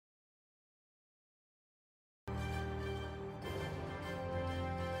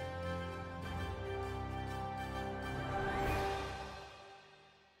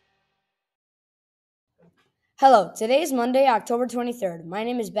Hello, today is Monday, October 23rd. My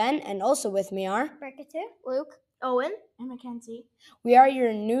name is Ben, and also with me are Kdww, Luke, Owen, and Mackenzie. We are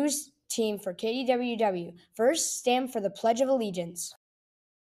your news team for Kdww. First, stand for the Pledge of Allegiance.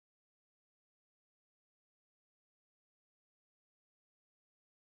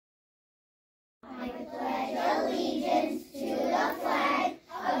 I pledge allegiance to the flag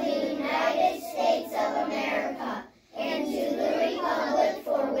of the United States of America and to the republic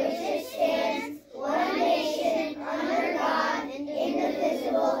for which it stands, one nation, under God,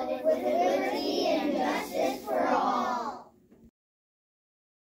 indivisible, with liberty and justice for all.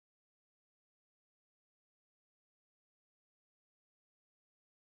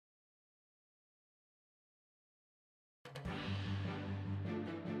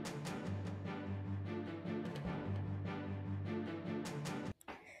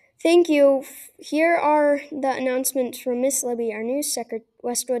 Thank you. Here are the announcements from Miss Libby, our new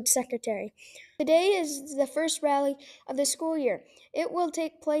Westwood secretary. Today is the first rally of the school year. It will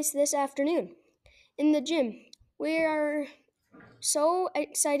take place this afternoon in the gym. We are so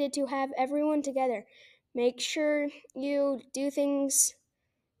excited to have everyone together. Make sure you do things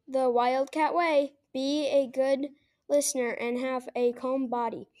the Wildcat way. Be a good listener and have a calm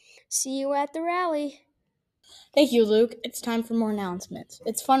body. See you at the rally. Thank you, Luke. It's time for more announcements.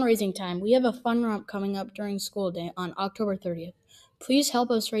 It's fundraising time. We have a fun run coming up during school day on October 30th. Please help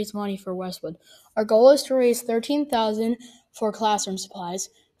us raise money for Westwood. Our goal is to raise $13,000 for classroom supplies,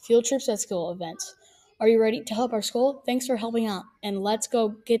 field trips at school events. Are you ready to help our school? Thanks for helping out, and let's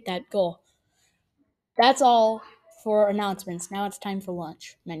go get that goal. That's all for announcements. Now it's time for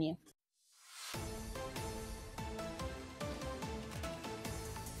lunch menu.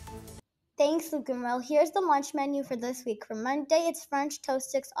 Thanks, Luke and Will. Here's the lunch menu for this week. For Monday, it's French toast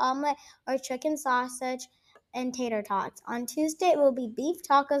sticks, omelet, or chicken sausage and tater tots. On Tuesday, it will be beef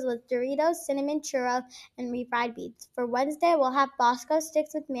tacos with Doritos, cinnamon churro, and refried beets. For Wednesday, we'll have Bosco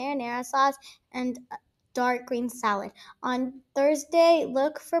sticks with marinara sauce and dark green salad. On Thursday,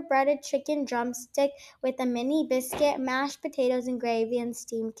 look for breaded chicken drumstick with a mini biscuit, mashed potatoes and gravy, and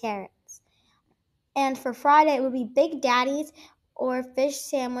steamed carrots. And for Friday, it will be Big Daddy's or fish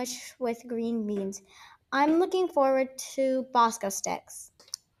sandwich with green beans. I'm looking forward to Bosco sticks.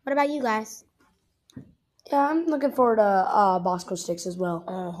 What about you guys? Yeah, I'm looking forward to Bosco sticks as well.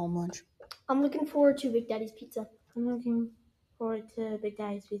 Home lunch. I'm looking forward to Big Daddy's pizza. I'm looking forward to Big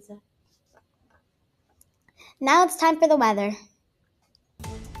Daddy's pizza. Now it's time for the weather.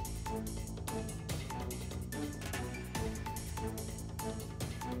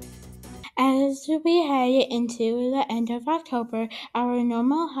 As we head into the end of October, our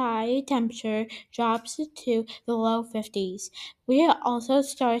normal high temperature drops to the low 50s. We also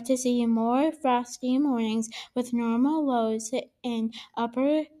start to see more frosty mornings with normal lows in the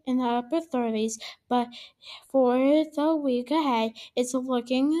upper 30s, but for the week ahead, it's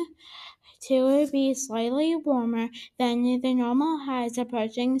looking to be slightly warmer than the normal highs,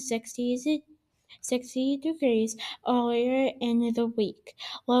 approaching 60 degrees earlier in the week.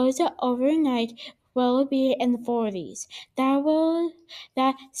 Lows overnight will be in the 40s.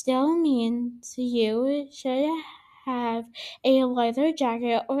 That still means you should have a lighter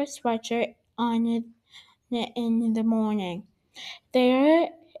jacket or sweatshirt on in the morning. There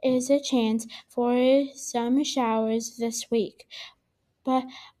is a chance for some showers this week, but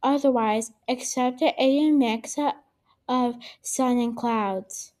otherwise expect a mix of sun and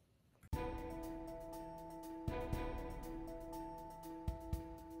clouds.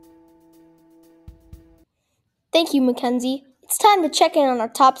 Thank you, Mackenzie. It's time to check in on our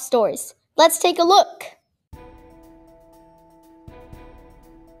top stories. Let's take a look.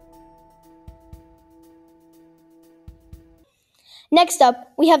 Next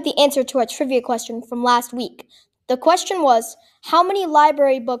up, we have the answer to our trivia question from last week. The question was, how many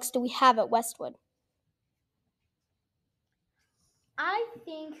library books do we have at Westwood? I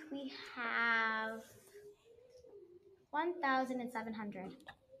think we have 1,700.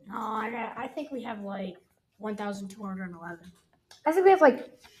 No, I think we have like 1,211. I think we have like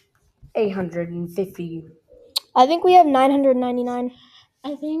 850. I think we have 999.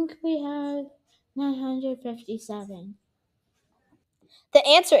 I think we have 957. The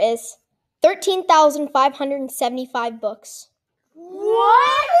answer is 13,575 books.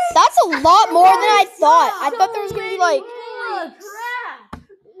 What? That's a lot more than I thought. I thought there was going to be like... Holy crap!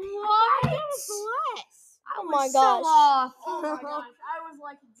 What? Oh my gosh. Oh my gosh. I was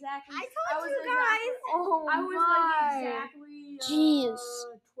like exactly. I told you guys. Oh I was like exactly Jeez.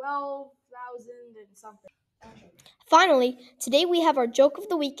 12,000 and something. Finally, today we have our joke of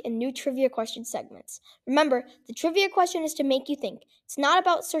the week and new trivia question segments. Remember, the trivia question is to make you think. It's not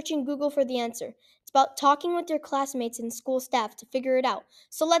about searching Google for the answer. It's about talking with your classmates and school staff to figure it out.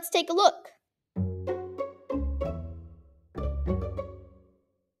 So let's take a look.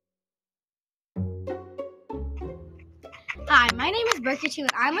 Hi, my name is Berkatu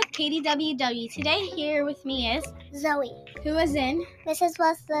and I'm with Kdww. Today here with me is Zoe. who is in, Mrs.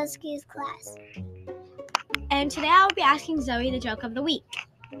 Weslowski's class. and today I will be asking Zoe the joke of the week.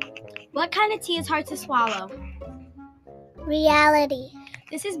 What kind of tea is hard to swallow? Reality.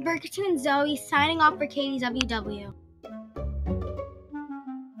 This is Berkatu and Zoe signing off for Kdww.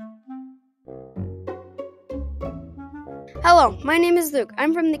 Hello, my name is Luke.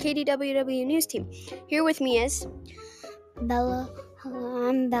 I'm from the KDWW News team. Here with me is Bella. Hello,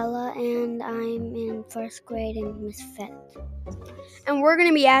 I'm Bella, and I'm in first grade in Miss Fett. and we're going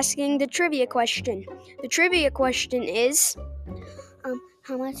to be asking the trivia question. The trivia question is,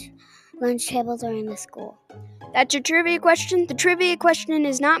 How much lunch tables are in the school? that's your trivia question. The trivia question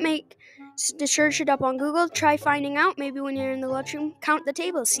is not to search it up on Google. Try finding out. Maybe when you're in the lunchroom, count the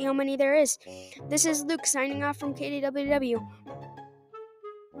tables, see how many there is. This is Luke signing off from KDWW.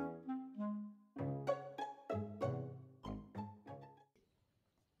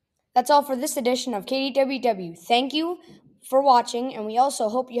 That's all for this edition of KDWW. Thank you for watching, and we also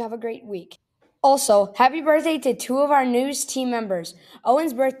hope you have a great week. Also, happy birthday to two of our news team members.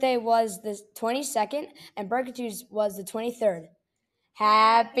 Owen's birthday was the 22nd, and Berkatu's was the 23rd.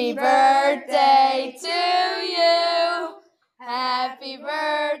 Happy birthday to you. Happy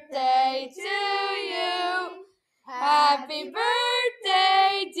birthday to you. Happy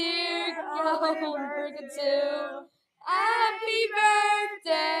birthday, dear Berkatu. Happy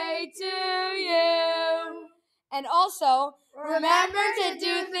birthday to you. And also, remember to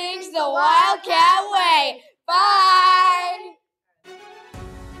do things the Wildcat way. Bye.